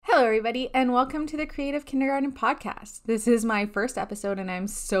Hello, everybody, and welcome to the Creative Kindergarten Podcast. This is my first episode, and I'm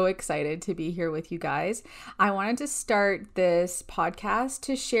so excited to be here with you guys. I wanted to start this podcast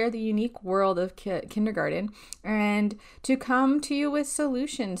to share the unique world of kindergarten and to come to you with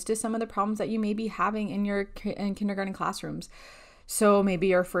solutions to some of the problems that you may be having in your kindergarten classrooms. So maybe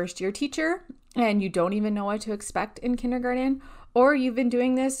you're a first-year teacher and you don't even know what to expect in kindergarten, or you've been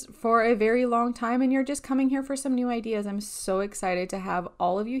doing this for a very long time and you're just coming here for some new ideas. I'm so excited to have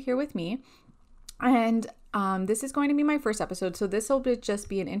all of you here with me. And this is going to be my first episode. So this will just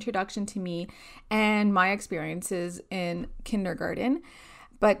be an introduction to me and my experiences in kindergarten.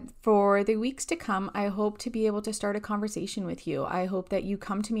 But for the weeks to come, I hope to be able to start a conversation with you. I hope that you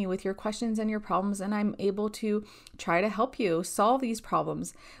come to me with your questions and your problems, and I'm able to try to help you solve these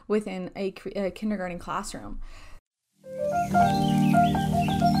problems within a kindergarten classroom.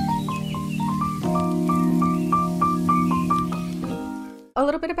 A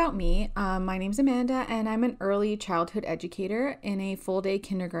little bit about me. My name's Amanda, and I'm an early childhood educator in a full-day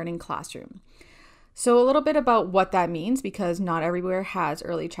kindergarten classroom. So a little bit about what that means, because not everywhere has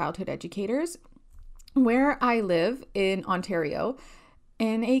early childhood educators. Where I live in Ontario,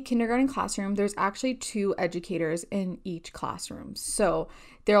 in a kindergarten classroom, there's actually 2 educators in each classroom. So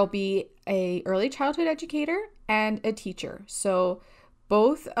there'll be a early childhood educator and a teacher. So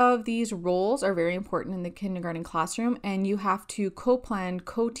both of these roles are very important in the kindergarten classroom, and you have to co-plan,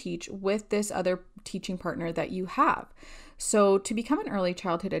 co-teach with this other teaching partner that you have. So to become an early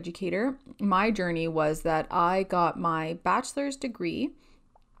childhood educator, my journey was that I got my bachelor's degree,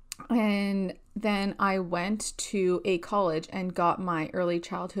 and then I went to a college and got my early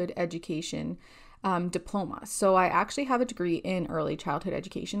childhood education diploma. So I actually have a degree in early childhood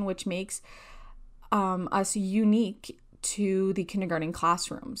education, which makes us unique to the kindergarten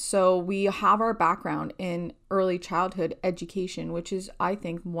classroom. So we have our background in early childhood education, which is, I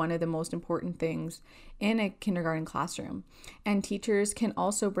think, one of the most important things in a kindergarten classroom. And teachers can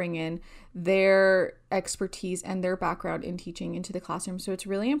also bring in their expertise and their background in teaching into the classroom. So it's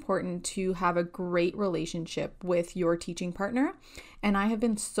really important to have a great relationship with your teaching partner. And I have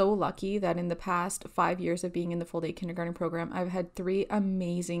been so lucky that in the past 5 years of being in the full day kindergarten program, I've had 3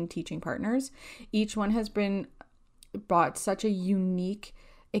 amazing teaching partners. Each one has brought such a unique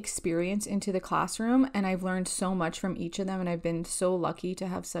experience into the classroom, and I've learned so much from each of them, and I've been so lucky to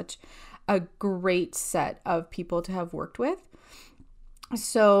have such a great set of people to have worked with.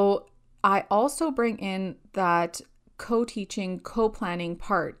 So I also bring in that co-teaching, co-planning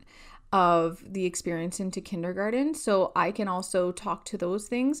part of the experience into kindergarten, so I can also talk to those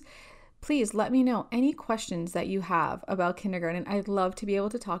things. Please let me know any questions that you have about kindergarten. I'd love to be able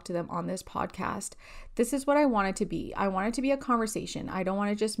to talk to them on this podcast. This is what I want it to be. I want it to be a conversation. I don't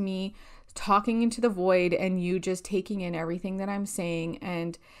want it just me talking into the void and you just taking in everything that I'm saying.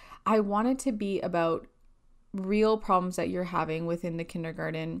 And I want it to be about real problems that you're having within the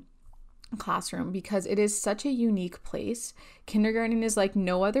kindergarten classroom, because it is such a unique place. Kindergarten is like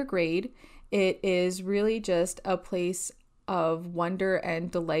no other grade. It is really just a place of wonder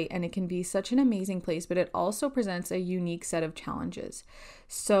and delight, and it can be such an amazing place, but it also presents a unique set of challenges.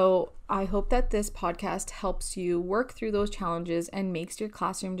 So I hope that this podcast helps you work through those challenges and makes your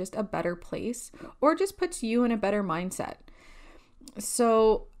classroom just a better place, or just puts you in a better mindset.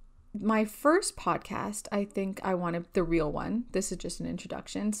 So my first podcast, I think I wanted the real one. This is just an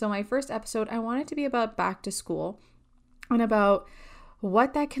introduction. So my first episode, I want it to be about back to school and about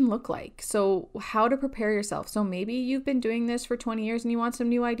what that can look like. So how to prepare yourself. So maybe you've been doing this for 20 years and you want some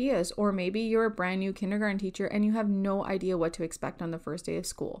new ideas, or maybe you're a brand new kindergarten teacher and you have no idea what to expect on the first day of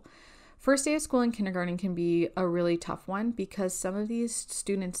school. First day of school in kindergarten can be a really tough one, because some of these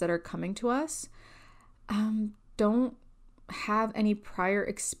students that are coming to us don't have any prior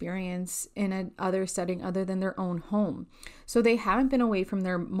experience in another setting other than their own home. So they haven't been away from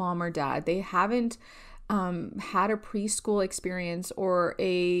their mom or dad. They haven't had a preschool experience or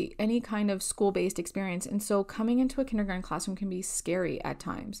any kind of school-based experience. And so coming into a kindergarten classroom can be scary at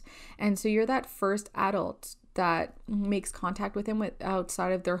times. And so you're that first adult that makes contact with them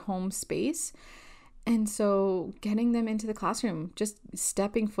outside of their home space. And so getting them into the classroom, just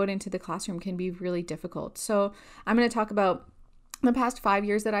stepping foot into the classroom, can be really difficult. So I'm going to talk about the past 5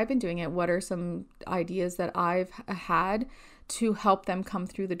 years that I've been doing it. What are some ideas that I've had to help them come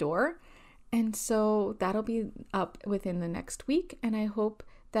through the door? And so that'll be up within the next week. And I hope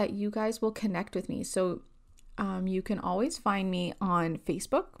that you guys will connect with me. So you can always find me on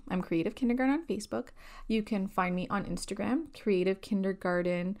Facebook. I'm Creative Kindergarten on Facebook. You can find me on Instagram, Creative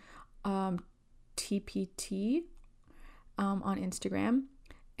Kindergarten TPT on Instagram.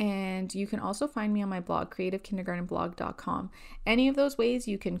 And you can also find me on my blog, creativekindergartenblog.com. Any of those ways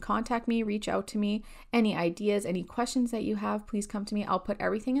you can contact me, reach out to me. Any ideas, any questions that you have, please come to me. I'll put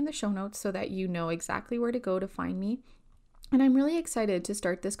everything in the show notes so that you know exactly where to go to find me. And I'm really excited to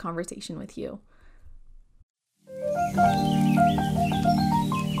start this conversation with you.